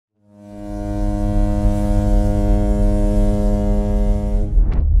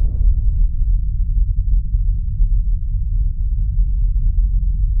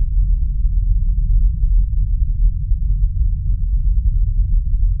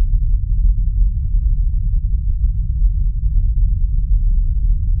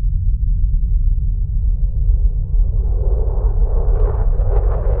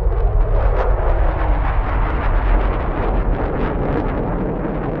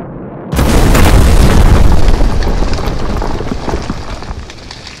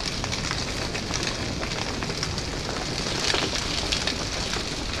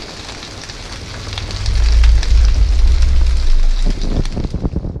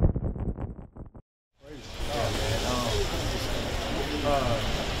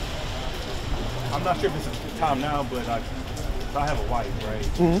I'm not sure if it's the time now, but I have a wife,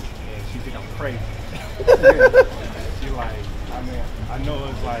 right? And she think I'm crazy. She like, I mean, I know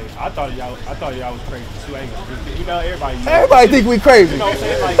it's like I thought y'all was crazy too. You know, everybody think we crazy. You know what I'm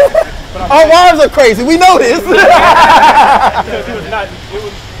saying? Like, our wives are crazy. We know this. Because it was not.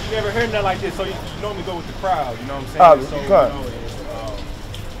 You never heard nothing like this, so you normally go with the crowd. You know what I'm saying?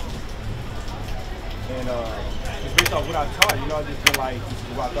 It's based off what I taught. You know, I just been like, this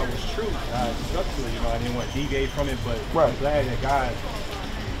is what I thought was true. I stuck to it. You know, I didn't want to deviate from it, but I'm glad that God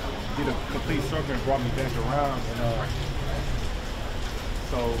did a complete circle and brought me back around. And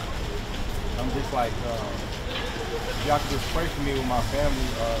so I'm just like, y'all can just pray for me with my family.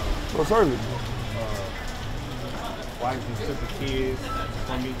 certainly. Wife just took the kids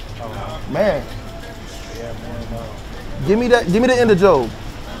from me. Man. Yeah, man. Give me the end of Job.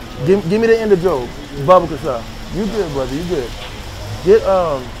 Give me the end of Job. Bubba Kasha. You good, brother. You good. Get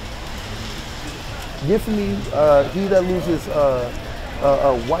for me, he that loses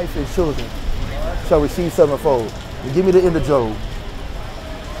a wife and children shall receive sevenfold. Give me the end of Job.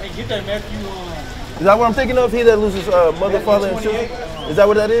 Hey, get that Matthew. Is that what I'm thinking of? He that loses mother, father, and children? Is that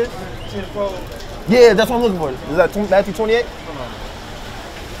what that is? Tenfold. Yeah, that's what I'm looking for. Is that Matthew 28?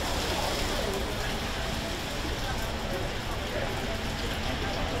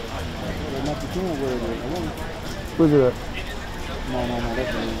 Where's it at? No,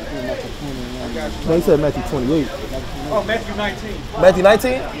 that's Matthew 21. No, he said Matthew 28. Oh, Matthew 19. Matthew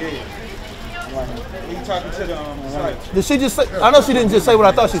 19? Yeah. You talking to the site. Did she just say? I know she didn't just say what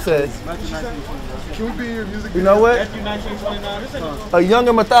I thought she said. Matthew 19. Can we be in your music? You know what? Matthew 19:29. A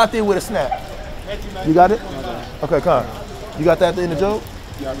younger Matati with a snap. You got it? Okay, come on. You got that at the end of Job?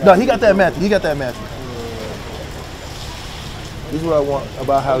 No, he got that Matthew. He got that Matthew. This is what I want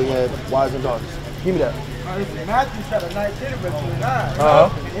about how he had wives and daughters. Give me that. Matthew chapter 19, verse 29. Uh-huh.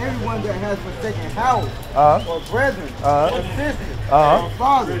 Everyone that has forsaken house, or brethren, or sisters, or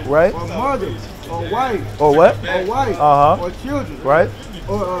father, Right. or mother, or wife, Or what? or wife, Uh-huh. or children, Right?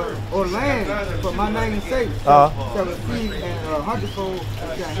 or land, for my name's sake, shall receive a hundredfold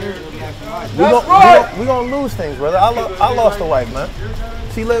and shall inherit everlasting life. We're gonna lose things, brother. I lost a wife, man.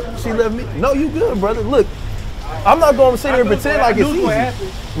 She left me. No, you good, brother. Look, I'm not gonna sit here and pretend like it's easy. You know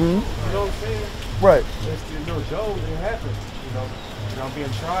what I'm saying? Right. You know, Job, it happened. You know, I'm being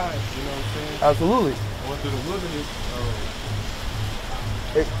tried. You know what I'm saying? Absolutely. I went through the wilderness.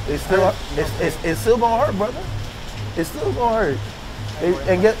 It's still gonna hurt, brother. It's still gonna hurt.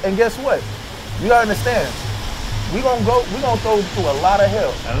 And guess what? You gotta understand. We're gonna go through a lot of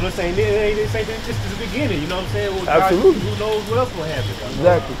hell. I'm not saying this ain't just the beginning. You know what I'm saying? Well, Absolutely. God, who knows what else will happen?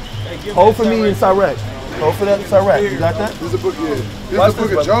 Exactly. Hold for me in Sirach. Hold for that Sirach. You got that? This is the book, This is the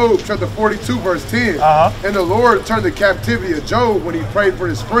book of Job, chapter 42, verse 10. And the Lord turned the captivity of Job when he prayed for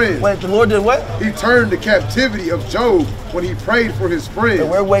his friends. Wait, the Lord did what? He turned the captivity of Job when he prayed for his friends. And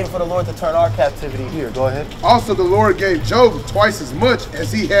we're waiting for the Lord to turn our captivity here. Go ahead. Also, the Lord gave Job twice as much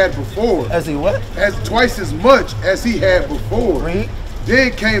as he had before. As he what? As twice as much as he had before. Read.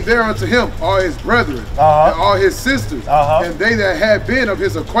 Then came there unto him all his brethren and all his sisters, and they that had been of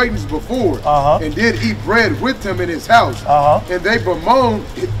his acquaintance before, and did eat bread with him in his house. And they bemoaned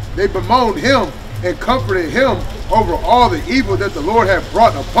him and comforted him over all the evil that the Lord had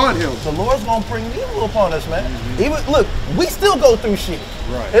brought upon him. The Lord's gonna bring evil upon us, man. Even look, we still go through shit.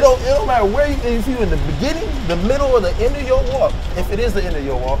 Right. It don't matter where if you in the beginning, the middle, or the end of your walk. If it is the end of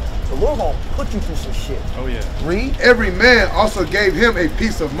your walk, the Lord gonna put you through some shit. Oh yeah. Read. Every man also gave him a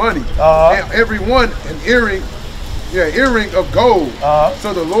piece of money, and every one an earring of gold.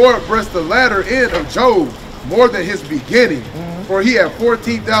 So the Lord blessed the latter end of Job more than his beginning, for he had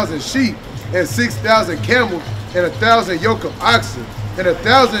 14,000 sheep and 6,000 camels and 1,000 yoke of oxen and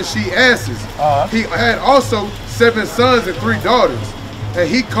 1,000 she asses. He had also 7 sons and 3 daughters. And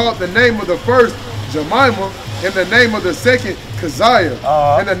he called the name of the first Jemimah, and the name of the second Keziah,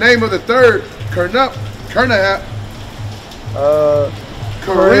 and the name of the third Corinapit.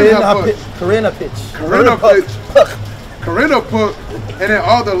 And in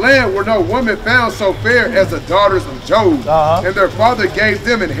all the land were no women found so fair as the daughters of Job. And their father gave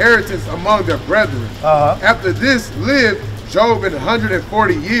them inheritance among their brethren. After this lived Job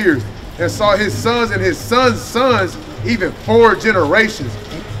 140 years, and saw his sons and his sons' sons, even 4 generations.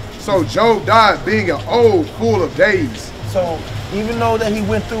 So Job died being an old, full of days. So even though that he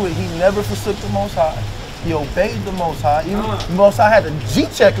went through it, he never forsook the Most High. He obeyed the Most High. Even the Most High had to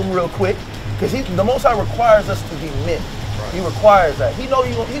G-check him real quick, because the Most High requires us to be men. Right. He requires that. He know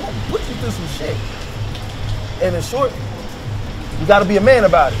he gonna put you through some shit. And in short, you got to be a man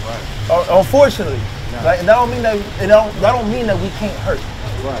about it. Right. Unfortunately, right? And that don't mean that we can't hurt.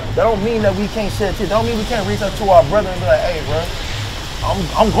 Right. That don't mean that we can't shed tears. That don't mean we can't reach out to our brother and be like, hey, bro,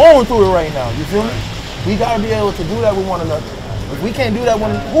 I'm going through it right now. You feel me? We gotta be able to do that with one another. If we can't do that,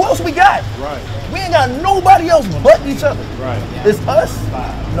 who else we got? Right. We ain't got nobody else but each other. Right. It's us,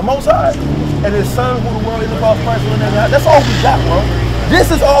 the Most High, and His Son, who the world is about Christ. That's all we got, bro.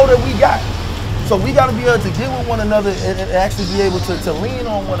 This is all that we got. So we got to be able to get with one another and actually be able to lean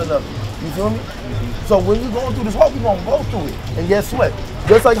on one another. You feel me? So when you're going through this walk, you're going to go through it. And guess what?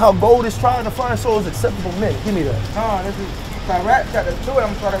 Just like how gold is trying to find souls acceptable men. Give me that. No, this is Sicarii chapter 2, and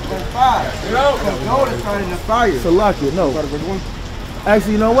I'm starting at verse 5. You know, because gold is trying to fire. Salakia, no.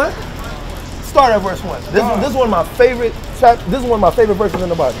 Actually, you know what? Start at verse 1. This is one of my favorite this is one of my favorite verses in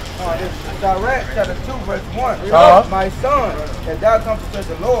the Bible. Sicarii chapter 2, verse 1. My son, as thou comest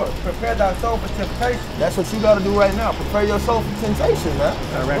to the Lord, prepare thy soul for temptation. That's what you got to do right now. Prepare your soul for temptation, man.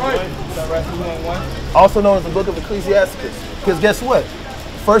 Sicarii 2:1. Also known as the book of Ecclesiastes. Because guess what?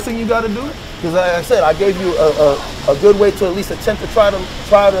 First thing you got to do, because like I said, I gave you a good way to at least attempt to try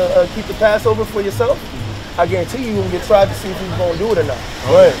to keep the Passover for yourself. I guarantee you're going to get tried to see if you're going to do it or not.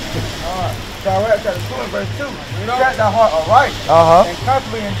 Go ahead. Sicarii chapter 2 and verse 2. Set thy heart aright and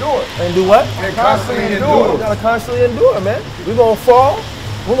constantly endure. And do what? And constantly endure. You got to constantly endure, man. We're going to fall.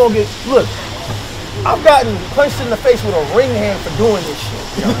 We're going to get, look, I've gotten punched in the face with a ring hand for doing this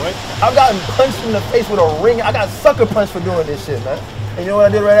shit. I've gotten punched in the face with a ring. I got sucker punched for doing this shit, man. And you know what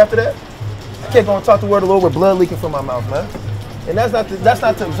I did right after that? I kept on talking to word of the Lord with blood leaking from my mouth, man. And that's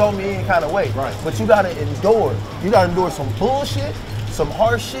not to exalt me in any kind of way. Right. But you gotta endure. You gotta endure some bullshit, some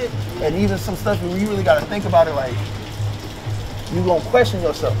harsh shit, and even some stuff where you really gotta think about it like you gonna question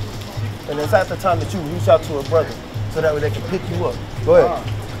yourself. And it's at the time that you reach out to a brother so that way they can pick you up. Go ahead.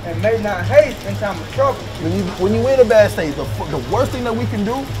 And may not haste in time of trouble. When you in a bad state, the worst thing that we can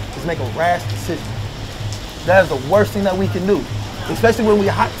do is make a rash decision. That is the worst thing that we can do. Especially when we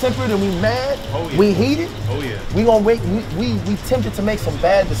hot-tempered and we mad, we heated. Oh yeah. We tempted to make some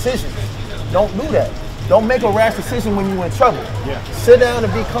bad decisions. Don't do that. Don't make a rash decision when you're in trouble. Yeah. Sit down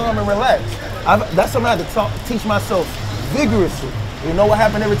and be calm and relax. That's something I had to teach myself vigorously. You know what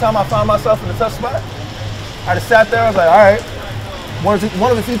happened every time I found myself in a tough spot? I just sat there. I was like, all right.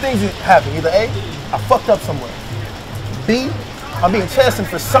 One of the few things that happened. Either A, I fucked up somewhere. B, I'm being chastened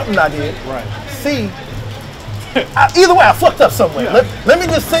for something I did. Right. C, either way, I fucked up somewhere. Yeah. Let me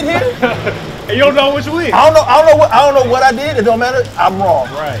just sit here. And you don't know which way. I don't know what I did. It don't matter. I'm wrong.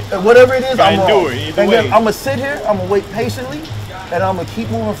 Right. And whatever it is, I'm wrong. And then I'm gonna sit here. I'm gonna wait patiently, and I'm gonna keep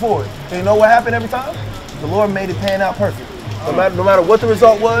moving forward. And you know what happened every time? The Lord made it pan out perfect. No matter what the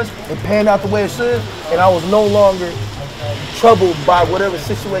result was, it panned out the way it should, and I was no longer troubled by whatever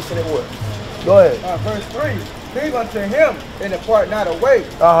situation it was. Go ahead. Verse 3. Cleave unto him and depart not away,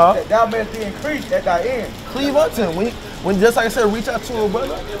 that thou mayest be increased at thy end. Cleave unto him. When just like I said, reach out to a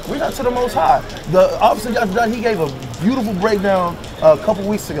brother, reach out to the Most High. The officer Dr. John, he gave a beautiful breakdown a couple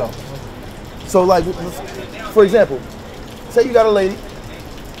weeks ago. So like, for example, say you got a lady,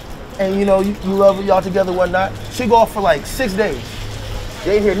 and you know, you love her, y'all together, whatnot. She go off for like 6 days.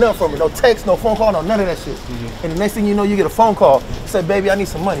 You ain't hear nothing from her, no text, no phone call, no none of that shit. And the next thing you know, you get a phone call, say, baby, I need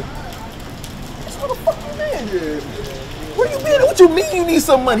some money. What the fuck you mean? Where you been? What you mean you need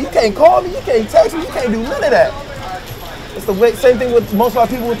some money? You can't call me, you can't text me, you can't do none of that. It's the way, same thing with most of our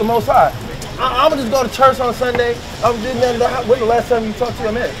people with the Most High. I'm gonna just go to church on Sunday. When the last time you talked to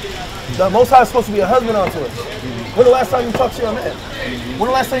your man? The Most High is supposed to be a husband unto us. When the last time you talked to your man? When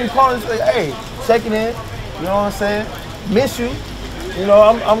the last time you called and say, hey, checking in, you know what I'm saying? Miss you. You know,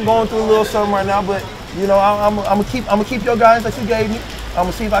 I'm going through a little something right now, but you know, I'm gonna keep your guidance that you gave me. I'm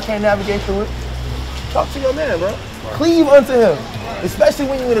gonna see if I can't navigate through it. Talk to your man, bro. Right. Cleave unto him, especially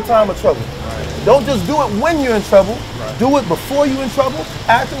when you're in a time of trouble. Right. Don't just do it when you're in trouble. Right. Do it before you're in trouble.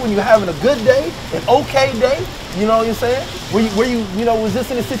 After, when you're having a good day, an okay day. You know what I'm saying? Where you know, was this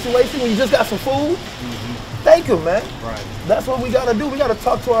in a situation where you just got some food? Thank him, man. Right. That's what we gotta do. We gotta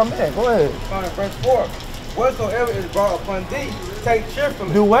talk to our man. Go ahead. Verse 4. Whatsoever is brought upon thee, take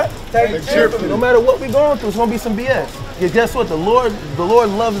cheerfully. Do what? Take cheerfully. No matter what we're going through, it's gonna be some BS. Because guess what? The Lord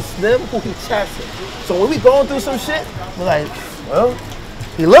loves them who he chastens. So when we going through some shit, we're like, well,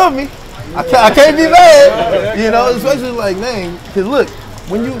 he loved me. I can't be mad. You know, especially like, man, because look,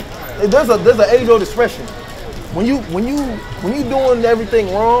 when you there's an age-old expression. When you doing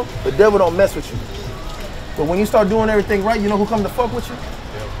everything wrong, the devil don't mess with you. But when you start doing everything right, you know who come to fuck with you?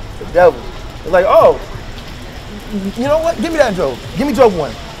 The devil. It's like, oh, you know what? Give me that Job. Give me Job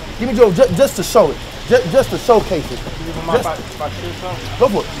 1. Give me Job just to show it. Just to showcase it. Go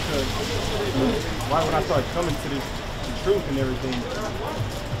for it. Because right when I started coming to the truth and everything,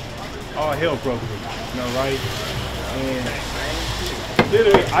 all hell broke loose. You know, right? And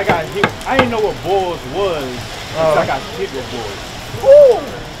literally, I got hit. I didn't know what boils was until I got hit with boils. Woo!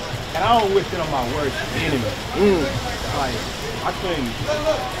 And I don't wish it on my worst enemy. Like, I couldn't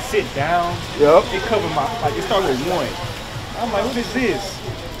sit down. Yep. It covered my, like, it started with one. I'm like, what is this?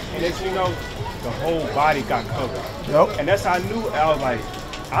 And next thing you know, the whole body got covered. Yep. And that's how I knew. I was like,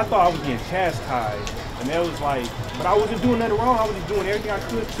 I thought I was getting chastised. And that was like, but I wasn't doing nothing wrong. I was just doing everything I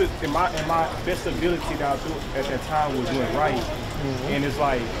could to, in my best ability that I was doing at that time was doing right. And it's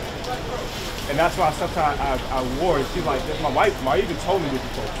like, and that's why sometimes I wore it. She's like, my wife even told me this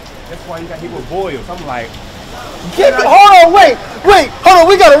before. That's why you got hit with boils. I'm like, hold on, wait, hold on,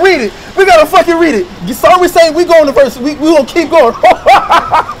 we gotta read it. We gotta fucking read it. You saw we saying we going to verse, we gonna keep going.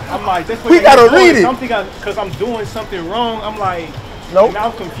 I'm like, that's what we gotta read it. Something because I'm doing something wrong. I'm like, nope.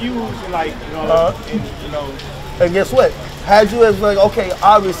 Now I'm confused and like, you know, and, you know. And guess what? Had you as like, okay,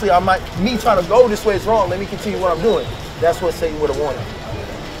 obviously me trying to go this way is wrong. Let me continue what I'm doing. That's what Satan would have wanted.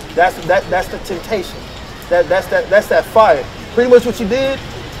 That's the temptation. That's that fire. Pretty much what you did.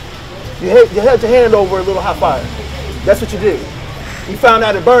 You held your hand over a little hot fire. That's what you did. You found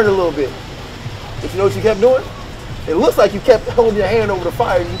out it burned a little bit. But you know what you kept doing? It looks like you kept holding your hand over the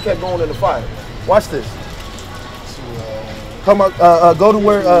fire and you kept going in the fire. Watch this. Come on, go to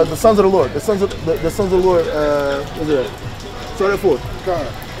where the sons of the Lord. The sons of the Lord. Is it? Start at 4.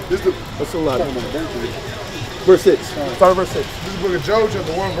 That's a lot. Verse 6. Start at verse 6. This is the book of Job,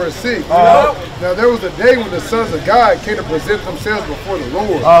 chapter 1, verse 6. Now there was a day when the sons of God came to present themselves before the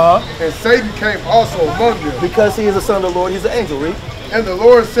Lord. And Satan came also among them. Because he is a son of the Lord, he's an angel, read. And the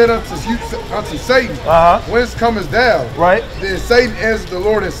Lord said unto Satan, Whence comest thou? Right. Then Satan answered the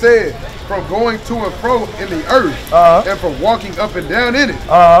Lord and said, From going to and fro in the earth, and from walking up and down in it.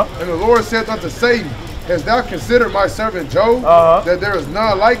 And the Lord said unto Satan, Hast thou considered my servant Job, that there is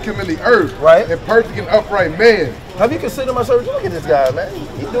none like him in the earth, a perfect and upright man? Have you considered my servant? Look at this guy, man.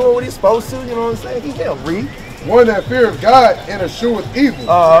 He's doing what he's supposed to, you know what I'm saying? He can't read. One that feareth God and escheweth evil.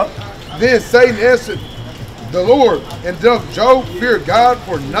 Then Satan answered the Lord, And doth Job fear God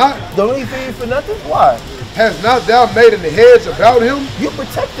for naught? Don't he fear you for nothing? Why? Hast not thou made an hedge about him? You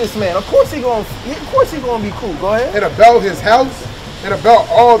protect this man. Of course he gonna be cool. Go ahead. And about his house, and about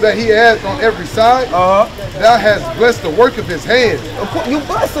all that he has on every side, thou hast blessed the work of his hands. Of course, you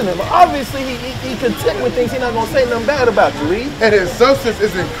blessing him. Obviously, he content with things. He's not gonna say nothing bad about you, read. And his substance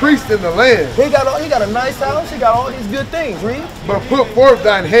is increased in the land. He got a nice house. He got all these good things, read. But put forth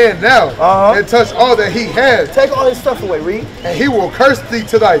thine hand now, and touch all that he has. Take all his stuff away, read. And he will curse thee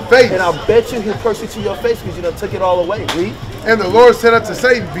to thy face. And I'll bet you he'll curse you to your face because you done took it all away, read. And the Lord said unto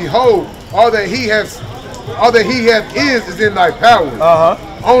Satan, Behold, all that he hath is in thy power.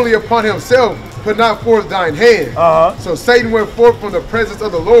 Only upon himself put not forth thine hand. So Satan went forth from the presence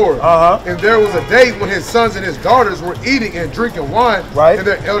of the Lord. And there was a day when his sons and his daughters were eating and drinking wine in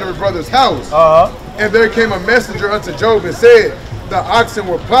their elder brother's house. And there came a messenger unto Job and said, The oxen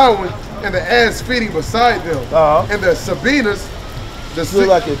were plowing and the ass feeding beside them. And the Sabinas,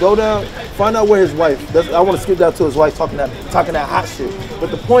 go down, find out where his wife. I want to skip down to his wife talking that hot shit. But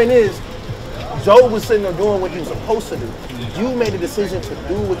the point is, Job was sitting there doing what he was supposed to do. You made a decision to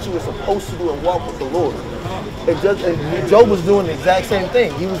do what you were supposed to do and walk with the Lord. And Job was doing the exact same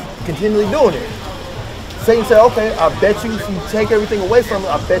thing. He was continually doing it. Satan said, okay, I bet you if you take everything away from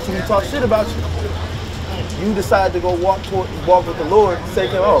him, I bet you he talk shit about you. You decide to go walk with the Lord.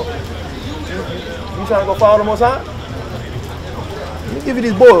 Satan, you trying to go follow the Most High? Let me give you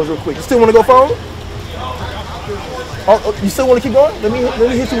these boils real quick. You still want to go follow him? You still want to keep going? Let me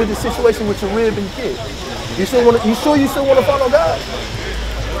hit you with the situation with your rib and your kid. You sure you still want to follow God?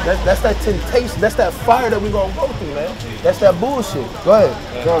 That's that temptation. That's that fire that we're gonna go through, man. That's that bullshit. Go ahead.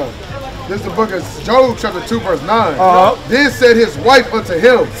 This is the book of Job, chapter 2, verse 9. Then said his wife unto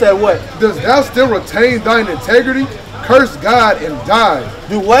him, Said what? Dost thou still retain thine integrity? Curse God and die.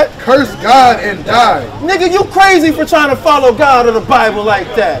 Do what? Curse God and die. Nigga, you crazy for trying to follow God or the Bible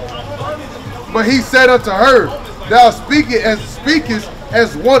like that. But he said unto her, Thou speakest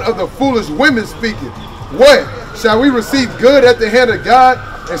as one of the foolish women speaketh. What? Shall we receive good at the hand of God,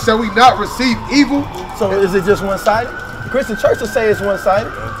 and shall we not receive evil? So is it just one-sided? The Christian church will say it's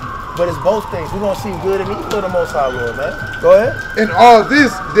one-sided, but it's both things. We're going to see good and evil of the Most High Lord, man. Go ahead. And all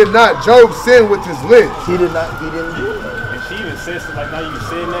this did not Job sin with his lips. He didn't do it. And she even says, like, now you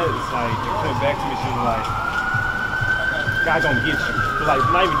saying that, it's like, it comes back to me, she was like, God gonna get you. But like,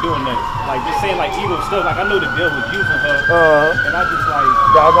 not even doing nothing. Like, just saying like evil stuff. Like, I know the devil was using her. And I just like,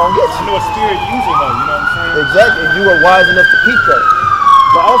 God gonna get you. I know a spirit using her, you know what I'm saying? Exactly. And you were wise enough to peep that.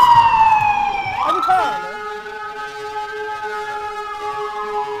 But also, every time, man.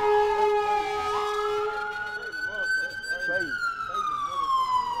 Crazy.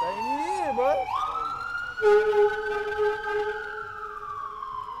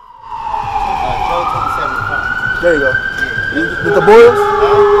 There you go. With the boils?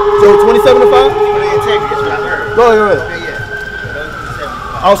 So 27 to 5? Go ahead.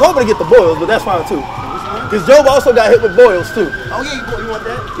 I was hoping to get the boils, but that's fine too. Because Job also got hit with boils too. Oh yeah, you want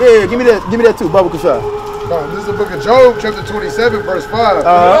that? Yeah, give me that too, Bubba Kushai. This is the book of Job, chapter 27, verse 5.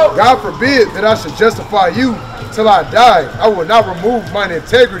 God forbid that I should justify you till I die. I will not remove mine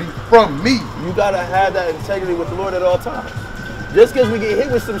integrity from me. You gotta have that integrity with the Lord at all times. Just because we get hit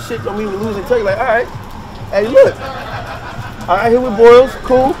with some shit don't mean we lose integrity. Like, all right, hey, look, I got hit with boils,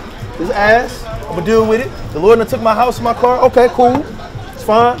 cool. This ass, I'm gonna deal with it. The Lord done took my house and my car. Okay, cool, it's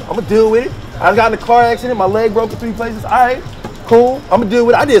fine. I'm gonna deal with it. I got in a car accident. My leg broke in 3 places. All right, cool. I'm gonna deal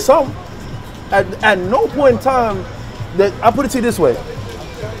with it. I did something. At no point in time that I put it to you this way.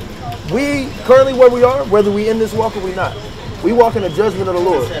 We currently where we are, whether we in this walk or we not, we walk in the judgment of the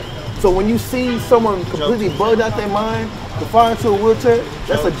Lord. So when you see someone completely bugged out their mind, confined to a wheelchair,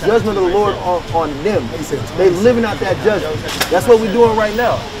 that's a judgment of the Lord on them. They living out that judgment. That's what we're doing right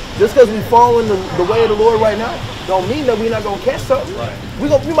now. Just because we fall in the way of the Lord right now, don't mean that we're not gonna catch something. We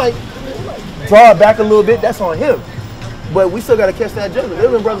might draw it back a little bit. That's on him. But we still got to catch that judgment. There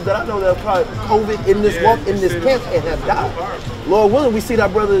have been brothers that I know that have caught COVID in this walk, in this camp, and have died. Lord willing, we see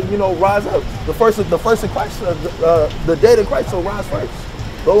that brother, rise up. The first in Christ, the dead in Christ will rise first.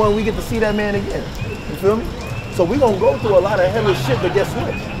 But when we get to see that man again, you feel me? So we're going to go through a lot of heavy shit, but guess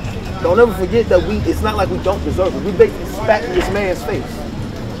what? Don't ever forget that it's not like we don't deserve it. We basically spat in this man's face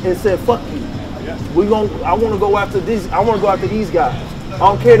and said, fuck you. I want to go after these guys. I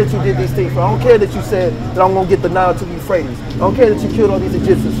don't care that you did these things for me. I don't care that you said that I'm going to get the Nile to Euphrates. I don't care that you killed all these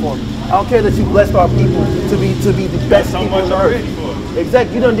Egyptians for me. I don't care that you blessed our people to be the best people on the earth.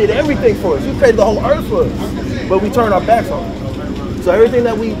 Exactly. You done did everything for us. You created the whole earth for us. But we turned our backs on it. So everything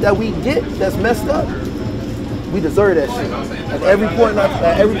that we get that's messed up, we deserve that shit. At every point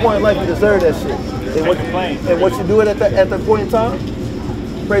in life, we deserve that shit. And what you do it at that point in time,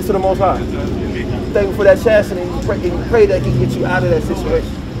 praise to the Most High. Thank you for that chastity, and you pray that he can get you out of that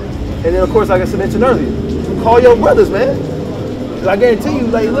situation. And then, of course, like I mentioned earlier, call your brothers, man. I guarantee you,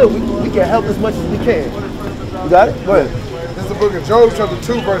 like, look, we can help as much as we can. You got it? Go ahead. This is the book of Job, chapter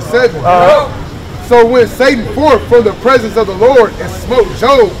 2, verse 7. So when Satan forth from the presence of the Lord and smote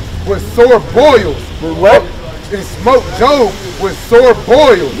Job with sore boils. With what? And smote Job with sore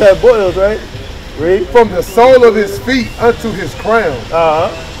boils. That boils, right? Read. From the sole of his feet unto his crown.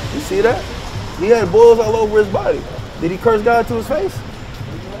 You see that? He had boils all over his body. Did he curse God to his face?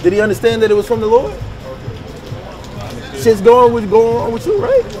 Did he understand that it was from the Lord? Shit's going on with you,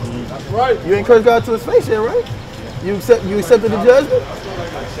 right? That's right. You ain't cursed God to his face yet, right? You accepted the judgment?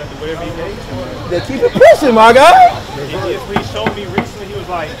 Then keep it pushing, my guy. He showed me recently. He was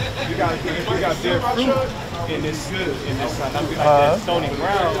like, "You got their fruit in this that stony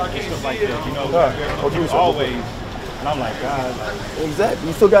ground and stuff like that. Always." And I'm like, God. Exactly.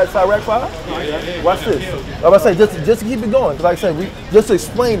 You still got Sicarii 5? Watch this. I'm about to say, just to keep it going, because like I said, just to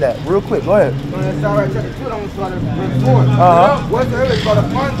explain that real quick. Go ahead. Sicarii chapter 2, I'm going to start at verse 4. Whatsoever is called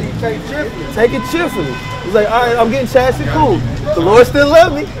upon thee, take cheerfully. Take it cheerfully. He's like, all right, I'm getting chastised, cool. The Lord still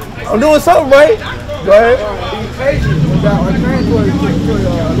loves me. I'm doing something right. Go ahead. Be patient. You got to train to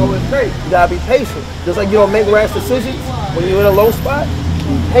a lower state. You got to be patient. Just like you don't make rash decisions when you're in a low spot,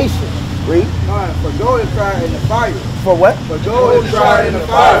 be patient. Read. For gold is tried in the fire. For what? For gold is tried in the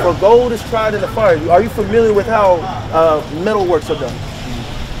fire. For gold is tried in the fire. Are you familiar with how metal works are done?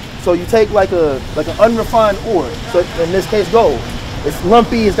 So you take like an unrefined ore, so in this case gold. It's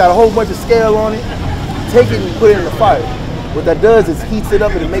lumpy, it's got a whole bunch of scale on it. Take it and put it in the fire. What that does is heats it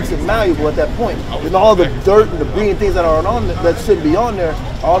up and it makes it malleable at that point. And all the dirt and debris and things that are on that shouldn't be on there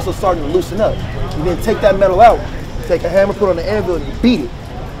are also starting to loosen up. You then take that metal out, take a hammer, put it on the anvil, and you beat it.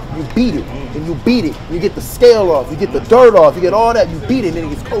 You beat it, and you beat it. You get the scale off, you get the dirt off, you get all that, you beat it, and then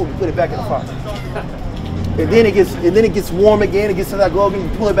it gets cold, you put it back in the fire. And then it gets warm again, it gets to that glow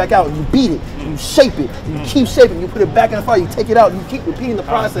again, you pull it back out, and you beat it, and you shape it, and you keep shaping, you put it back in the fire, you take it out, and you keep repeating the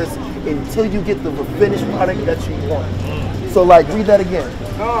process until you get the finished product that you want. So like, read that again.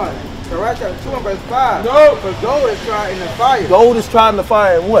 Sicarii chapter 2 and verse 5. No. For gold is tried in the fire. Gold is tried in the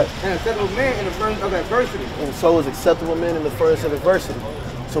fire, and what? And acceptable men in the furnace of adversity. And so is acceptable men in the furnace of adversity.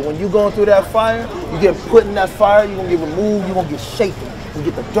 So when you're going through that fire, you get put in that fire, you're going to get removed, you're going to get shaken, you're going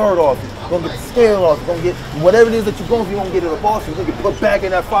to get the dirt off, you're going to get the scale off, you're going to get whatever it is that you're going through, you're going to get it off you, you're going to get put back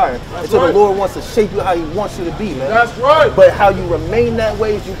in that fire. Until the Lord wants to shape you how he wants you to be, man. That's right. But how you remain that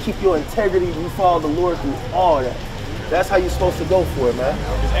way is you keep your integrity, you follow the Lord through all that. That's how you're supposed to go for it, man.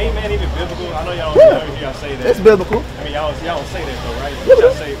 Is amen even biblical? I know y'all don't hear y'all say that. It's biblical. I mean, y'all don't say that though, right? Yeah,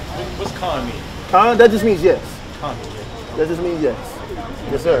 Y'all say, what's con mean? Con, that just means yes. Con means yes. That just means yes.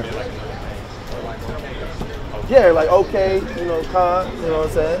 Yes, sir. Yeah, like okay, you know, Khan, you know what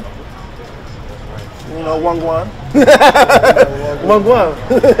I'm saying? You know, Wangwan. Wangwan.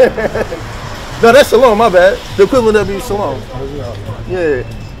 No, that's shalom, my bad. The equivalent of being shalom. Yeah.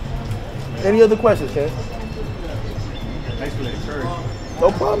 Any other questions, Ken? Thanks for the encouragement.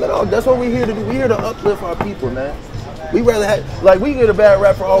 No problem at all. That's what we're here to do. We're here to uplift our people, man. We rather have, like, we get a bad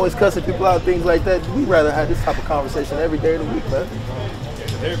rap for always cussing people out, things like that. We rather have this type of conversation every day of the week, man.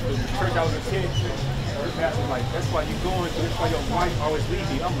 The church I was attending, the pastor was like, that's why you're going through, that's why your wife always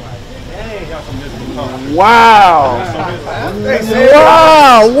leaves you. I'm like, dang, y'all some miserable talk. Wow.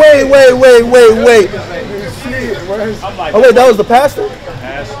 Wow. Wait. I'm like, Oh, wait, that was the pastor?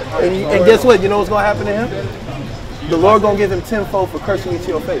 pastor. And guess what? You know what's going to happen to him? The Lord going to give him tenfold for cursing you to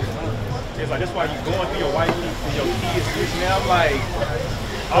your face. It's like, that's why you're going through your wife and your kids. And I'm like,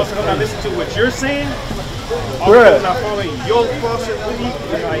 also when I listen to what you're saying, also when I follow your process with you,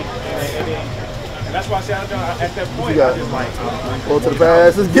 and that's why I said at that point, I just like, go to the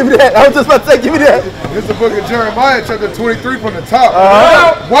pass. Just give me that. I was just about to say, give me that. This is the book of Jeremiah, chapter 23 from the top.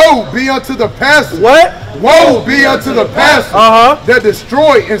 Woe be unto the pastor. What? Woe be unto the pastor that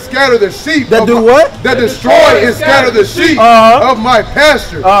destroy and scatter the sheep. That do what? That destroy and scatter the sheep of my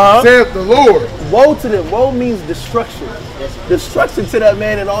pasture, saith the Lord. Woe to them. Woe means destruction. Destruction to that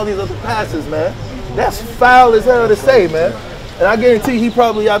man and all these other pastors, man. That's foul as hell to say, man. And I guarantee he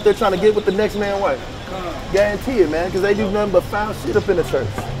probably out there trying to get with the next man's wife. Guarantee it, man, because they do nothing but foul shit up in the church.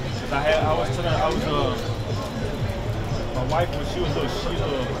 my wife, when she was a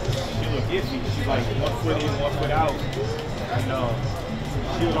little iffy, she's like 1 foot in, 1 foot out. And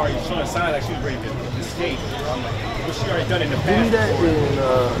she was already showing signs like she was ready to escape. What she already done in the past. Give me that in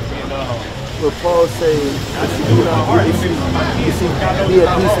where Paul say, if she be a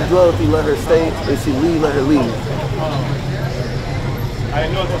decent dwell, if he let her stay, if she leave, let her leave. I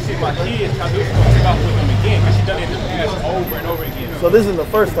didn't know I was going to see my kids, I knew I was going to take off with them again, because she done it in the past over and over again. So this is the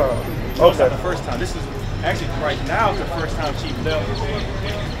first time? No, it's not the first time. This is actually right now the first time she left,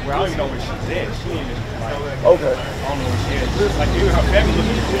 where I don't even know where she's at. She ain't even, like, okay. I don't know where she is. Like, even her family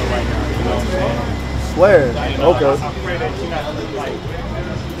looking at her right now, you know what I'm saying? Swear. You know, okay. I pray that she not, like,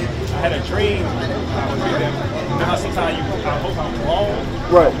 I had a dream I would be them. You know how sometimes I hope I'm wrong?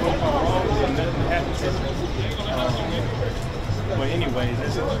 Right. I hope I'm wrong and nothing happens. But anyways,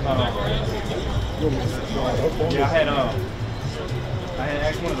 this is, yeah, I had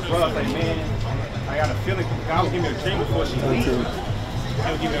asked one of the brothers, like, man, I got a feeling God will give me a dream before she leaves.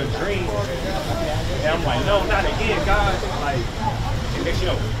 He'll give me a dream. And I'm like, no, not again, God. Like, and next you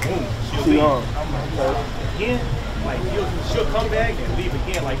know, boom, she'll leave. I'm like, again? Like, she'll come back and leave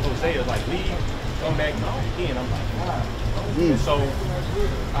again, like Hosea, like, leave, come back, again. I'm like, wow. And so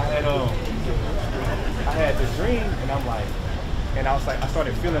I had the dream, and I'm like, and I was like, I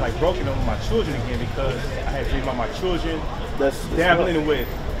started feeling like broken over my children again, because I had dreamed about my children dabbling with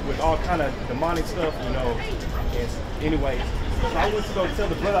all kind of demonic stuff, you know. And anyway, so I went to go tell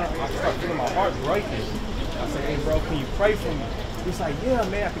the brother, I started feeling my heart breaking. I said, hey bro, can you pray for me? He's like, yeah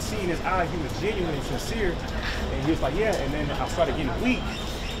man, I could see in his eyes he was genuine and sincere. And he was like, yeah, and then I started getting weak.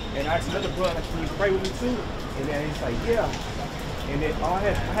 And I asked another brother, like, can you pray with me too? And then he's like, yeah. And then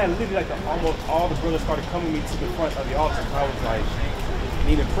I had literally like almost all the brothers started coming me to the front of the altar. I was like,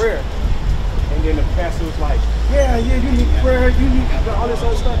 needing prayer. And then the pastor was like, yeah, you need prayer, you need all this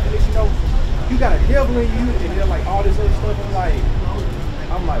other stuff. And then, you know, you got a devil in you, and then like all this other stuff.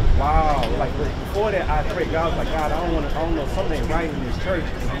 I'm like, wow. Like before that, I prayed God, I was like, God, I don't know, something ain't right in this church.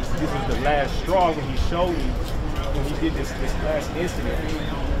 This is the last straw when he showed me, when he did this last incident.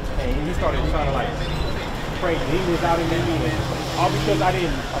 And he started trying to like pray demons out in me, and all because I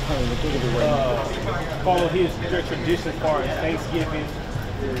didn't follow their tradition as far as Thanksgiving.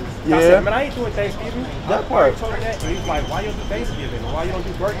 Yeah. I said, man, I ain't doing Thanksgiving. That part. I told him that, and he's like, why you don't do Thanksgiving? Why you don't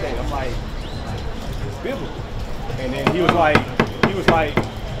do birthday? I'm like, it's biblical. And then he was like,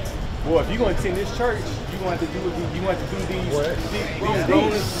 well, if you're going to attend this church, you're going to have to do these things.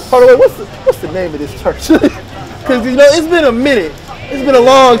 Hold on, wait, what's the name of this church? Because, you know, it's been a minute. It's been a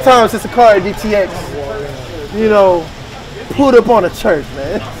long time since Sicarii DTX, you know, put up on a church,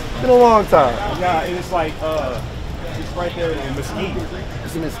 man. It's been a long time. Yeah, and it's like, it's right there in Mesquite.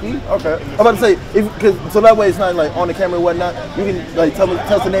 It's in Mesquite? Okay. I'm about to say, so that way it's not like on the camera and whatnot. You can like tell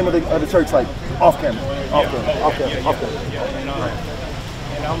us the name of the church, like off camera. Off camera.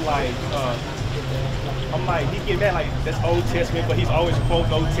 And I'm like, he get that like that's Old Testament, but he's always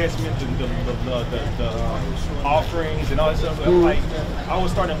quoting Old Testament, the offerings and all that stuff. I'm like, I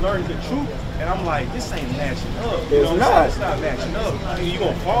was starting to learn the truth, and I'm like, this ain't matching up. You know what I'm saying? It's not matching up. I mean, you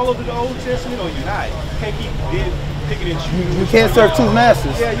gonna follow the Old Testament or you're not? You can't keep picking and choosing. You can't serve two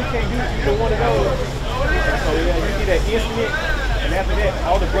masters. Yeah, you can't do one of those. So yeah, you see that incident, and after that,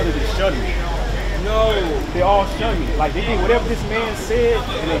 all the brothers just shunned me. No, they all shunned me. Like they did whatever this man said,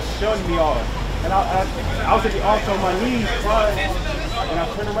 and they shunned me all. And I was at the altar on my knees crying, and I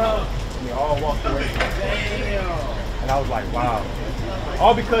turned around, and they all walked away. And I was like, wow.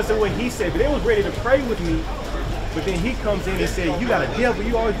 All because of what he said. But they was ready to pray with me. But then he comes in and said, you got a devil,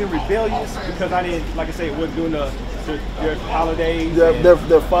 you always been rebellious, because I didn't, like I said, wasn't doing their holidays.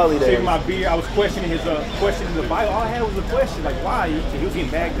 Their folly days. Shaving my beard. I was questioning his questioning the Bible. All I had was a question, like why? He was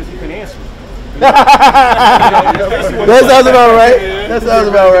getting mad because he couldn't answer it. That sounds about right. That sounds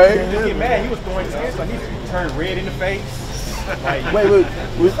about right. He was getting mad. He was throwing his hands, like he turned red in the face. Like, wait.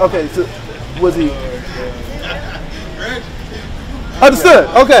 Okay, so was he? Understood.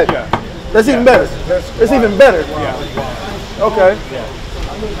 Okay. Yeah. That's even better. That's even better. Yeah. Okay. Yeah.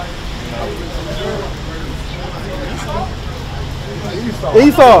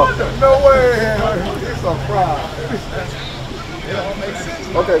 Esau. No way. Esau fried.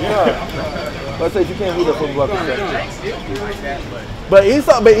 Okay, fine. Let's say you can't eat it from what But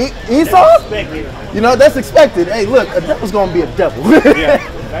Esau, you know, that's expected. Hey, look, a devil's gonna be a devil. Yeah.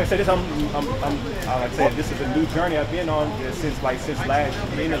 Like I said, this like I said, this is a new journey I've been on since last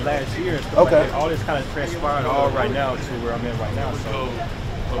year. Okay. Like all this kind of transpired all right now to where I'm in right now. So,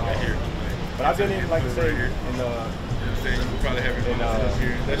 but I've been in, like I said, in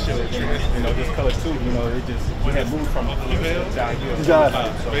this color too. You know, it just we had moved from down here.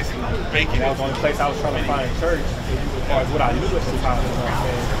 So basically, that was the only place I was trying to find a church as far as what I knew at the time. You know what I'm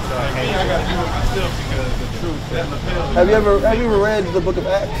saying? So I got to do it myself because the truth. Have you ever read the book of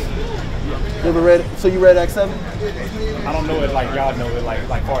Acts? You ever read it? So you read Acts 7? I don't know it like y'all know it,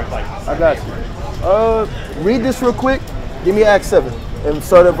 like far as like. I got you. Read this real quick. Give me Acts 7 and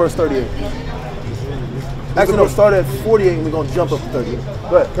start at verse 38. Actually, no, start at 48 and we're going to jump up to 38.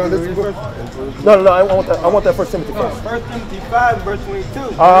 Go ahead. No, I want that 1 Timothy first. 1 Timothy 5, verse 22.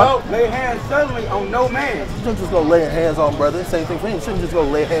 Lay hands suddenly on no man. You shouldn't just go lay hands on brother. Same thing for him. You shouldn't just go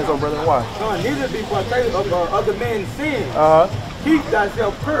lay hands on brother. Why? Neither be partaker of other men's sins. Keep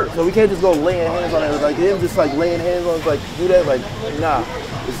thyself pure. So we can't just go laying hands on it. Like him just like laying hands on, like do that. Like nah,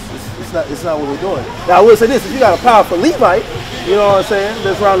 it's not what we're doing. Now I will say this: if you got a powerful Levite, you know what I'm saying,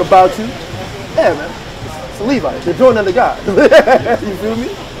 that's round about you, yeah, man, it's a Levite. They're doing under God. You feel me?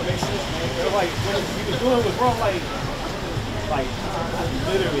 Like when he was doing was wrong. Like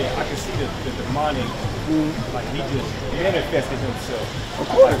literally, I can see the demonic. Like he just manifested himself. Of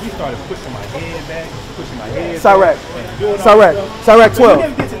course. Like he started pushing my head back, pushing my head Sirach. back. Sirach 12. He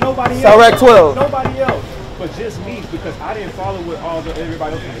didn't get to nobody else. Sirach 12. Nobody else. But just me, because I didn't follow what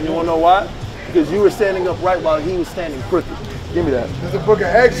everybody else was doing. You wanna know why? Because you were standing upright while he was standing crooked. Give me that. This is the book of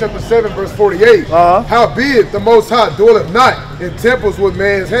Acts chapter 7 verse 48. Howbeit the Most High dwelleth not in temples with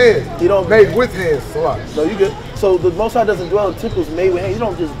man's hands. He don't made with hands. No, you good. So the Most High doesn't dwell in temples made with hands.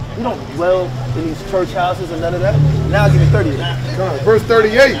 You don't dwell in these church houses and none of that. Now give me 38. Verse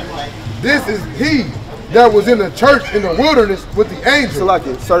 38. This is he that was in the church in the wilderness with the angel. Select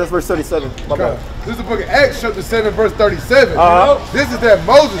start at verse 37. This is the book of Acts chapter 7 verse 37. This is that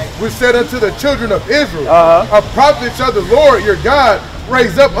Moses which said unto the children of Israel, a prophet shall the Lord your God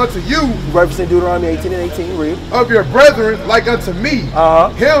raise up unto you. Referencing Deuteronomy 18 and 18. Read. Of your brethren like unto me.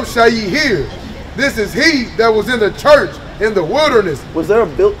 Him shall ye hear. This is he that was in the church in the wilderness. Was there a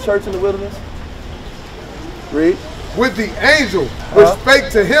built church in the wilderness? Read. With the angel which spake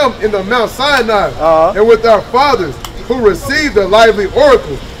to him in the Mount Sinai, and with our fathers who received the lively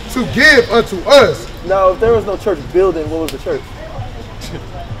oracles to give unto us. Now, if there was no church building, what was the church?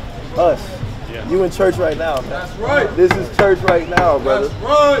 Us. Yeah. You in church right now, man. That's right. This is church right now, brother. That's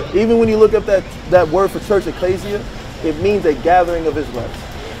right. Even when you look up that word for church, ecclesia, it means a gathering of Israelites.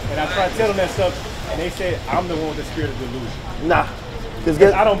 And I tried to tell them that stuff, and they said, I'm the one with the spirit of delusion. Nah. Because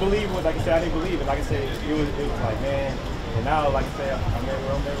I don't believe what, like I said, I didn't believe it. Like I said, it was like, man, and now, like I said, I'm there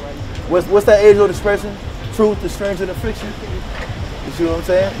right now. What's that age-old expression? Truth is stranger than fiction. You see what I'm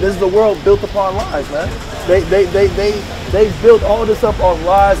saying? This is the world built upon lies, man. They built all this up on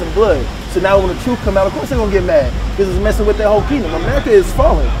lies and blood. So now when the truth come out, of course they're gonna get mad because it's messing with their whole kingdom. America is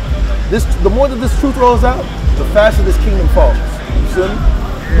falling. The more that this truth rolls out, the faster this kingdom falls. You see me?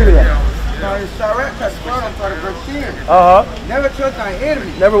 Give me that. Now in Sicarii chapter 12, verse 10. Never trust thy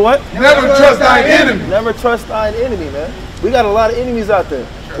enemy. Never what? Never trust thy enemy. Never trust thine enemy, man. We got a lot of enemies out there.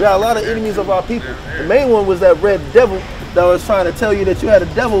 We got a lot of enemies of our people. The main one was that red devil that was trying to tell you that you had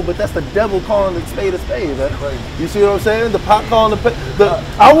a devil, but that's the devil calling the spade a spade, man. You see what I'm saying? The pot calling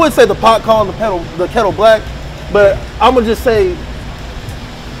I would say the pot calling the kettle black, but I'm gonna just say,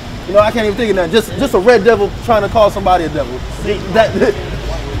 you know, I can't even think of that. Just a red devil trying to call somebody a devil.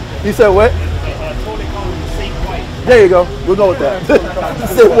 You said what? Totally There you go. We'll go with that.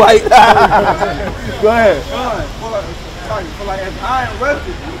 Say white. Go ahead. For like as iron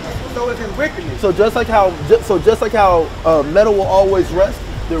rusted, so it's in wickedness. So just like how metal will always rust,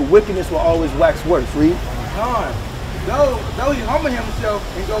 their wickedness will always wax worse. Read. Though he humble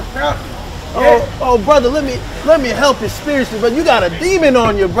himself and go crafty. Oh, brother, let me help you spiritually, but you got a demon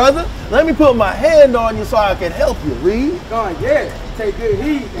on you, brother. Let me put my hand on you so I can help you. Read. Take good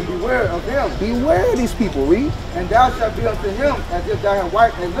heed and beware of him. Beware of these people. Read. And thou shalt be unto him as if thou had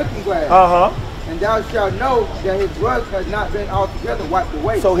wiped a looking glass. And thou shalt know that his rust has not been altogether wiped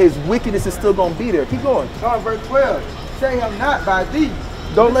away. So his wickedness is still going to be there. Keep going. Verse 12. Say him not by thee.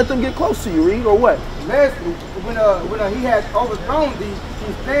 Don't let them get close to you. Read. Or what? Lest when he has overthrown thee,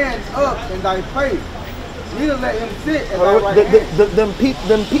 he stands up in thy place. Neither let him sit at thy right hand.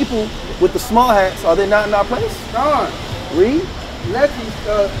 Them people with the small hats, are they not in our place? Read. Let he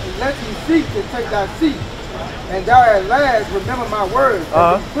seek to take thy seat, and thou at last remember my words,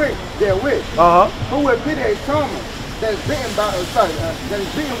 and be quick therewith. Who will pity a charmer that is bitten by that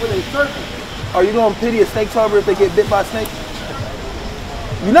is bitten with a serpent? Are you going to pity a snake charmer if they get bit by a snake?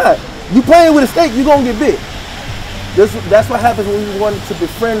 You're not. You playing with a snake, you're going to get bit. That's what happens when we wanted to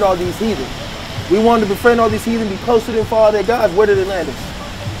befriend all these heathen. We wanted to befriend all these heathen, be close to them, follow their gods. Where did it land us?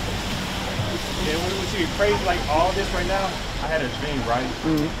 Yeah, when you crazy like all this right now, I had a dream, right?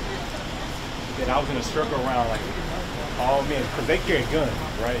 That I was in a circle around like all men, because they carry guns,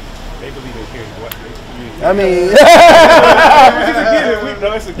 right? They believe they carry what? I mean,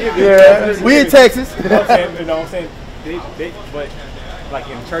 it's a given. Yeah, we in Texas. You know what I'm saying? But like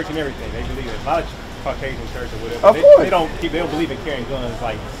in church and everything, they believe in a lot of Caucasian church or whatever. Of course. They don't believe in carrying guns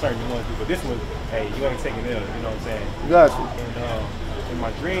like certain ones do. But this one, hey, you ain't taking them. You know what I'm saying? Gotcha. And in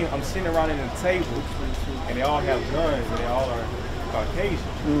my dream, I'm sitting around in a table, and they all have guns, and they all are Caucasian.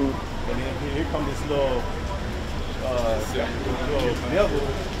 And then here comes this little devil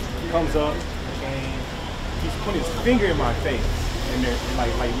comes up, and he's putting his finger in my face, and they're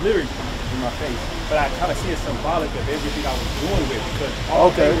like literally in my face. But I kind of see it symbolic of everything I was doing with, because all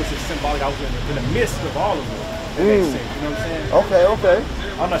of it was just symbolic. I was in the midst of all of it. That makes sense. You know what I'm saying? Okay.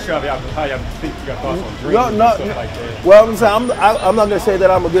 I'm not sure how y'all think you got thoughts on dreams and stuff like that. Well, I'm not going to say that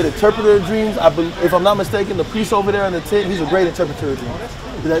I'm a good interpreter of dreams. If I'm not mistaken, the priest over there in the tent, he's a great interpreter of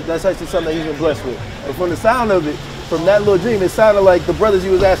dreams. That's actually something that he's been blessed with. But from the sound of it, from that little dream, it sounded like the brothers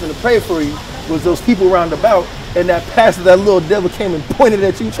you was asking to pray for you was those people round about, and that pastor, that little devil came and pointed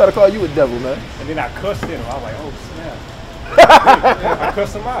at you, tried to call you a devil, man. And then I cussed him. I was like, oh snap. I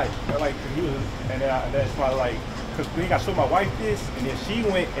cussed him out. Like he was, and that's why like, because then I showed my wife this, and then she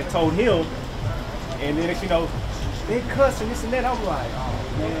went and told him, and then they cussing this and that. I'm like,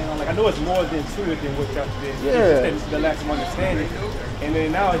 oh man, I know it's more than to it than what y'all did. Yeah. It's the lack of understanding. And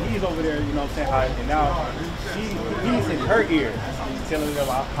then now he's over there, you know what I'm saying? And now he's in her ear, telling them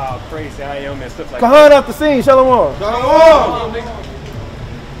how crazy I am and stuff like that. Kahan off the scene, Shalom. Shalom.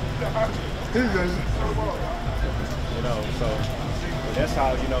 You know, so that's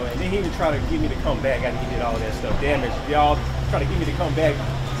how, you know, and then he even tried to get me to come back after he did all that stuff. Damage. Y'all try to get me to come back.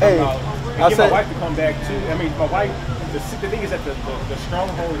 Hey, and get my wife to come back too. I mean, my wife, the thing is that the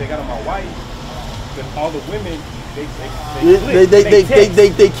stronghold they got on my wife, all the women, they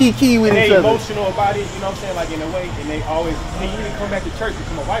key with each other. They emotional about it, you know what I'm saying, like in a way, and they always, hey, you didn't come back to church,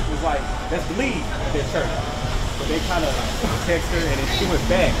 because my wife was like, let's leave their church. But they kind of text her, and then she went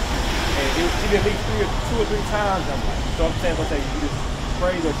back. And she did leave two or three times. So I'm saying, you just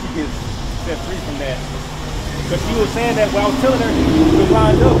pray that she gets set free from that. Because she was saying that when I was telling her it was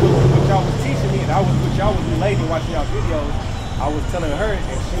lined up with what y'all was teaching me, and what y'all was relating, watching y'all videos, I was telling her,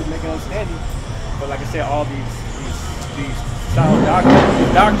 and she was making understanding. But like I said, all these sound doctors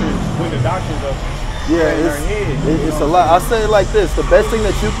with the doctrines of in her head. It's a lot. I'll say it like this: the best thing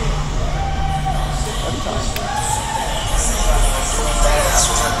that you can.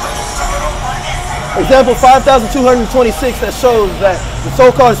 Example 5,226 that shows that the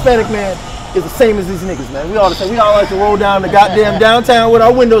so-called Hispanic man is the same as these niggas, man. We all the same. We all like to roll down the goddamn downtown with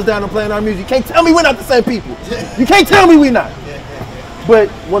our windows down and playing our music. You can't tell me we're not the same people. You can't tell me we're not. But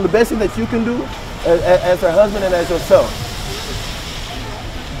one of the best things that you can do as her husband and as yourself,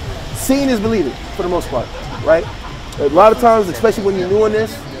 seeing is believing for the most part, right? A lot of times, especially when you're doing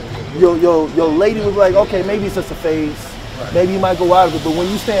this, your lady was like, okay, maybe it's just a phase. Maybe you might go out of it, but when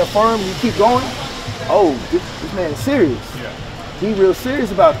you stand firm and you keep going, oh, this man is serious. Yeah. He real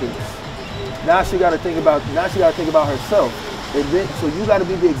serious about this. Now she got to think about herself. And then, so you got to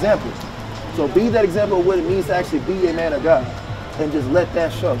be the example. So be that example of what it means to actually be a man of God, and just let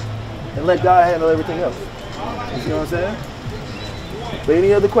that show, and let God handle everything else. You see what I'm saying? But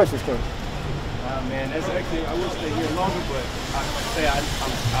any other questions, Ken? man, that's actually, I wish stay here longer, but I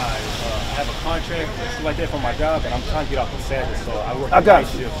have a contract and shit like that for my job, and I'm trying to get off the Sabbath, so I work night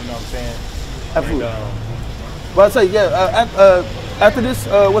shift, you know what I'm saying? Absolutely. And, well, I'd say, after this,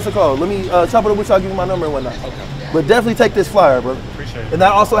 what's it called? Let me chop it up with you, I'll give you my number and whatnot. Okay. But definitely take this flyer, bro. Appreciate it. And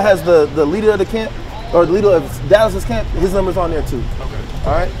that also has the leader of the camp, or the leader of Dallas's camp, his number's on there too. Okay.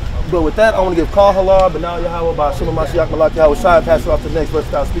 All right? But with that, I want to give Call Halal, Benal Yahweh, Ba'Shem Mashiach Malak Yahweh Shai, pass it off to the next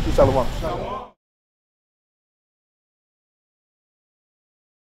versatile speaker, Shalom.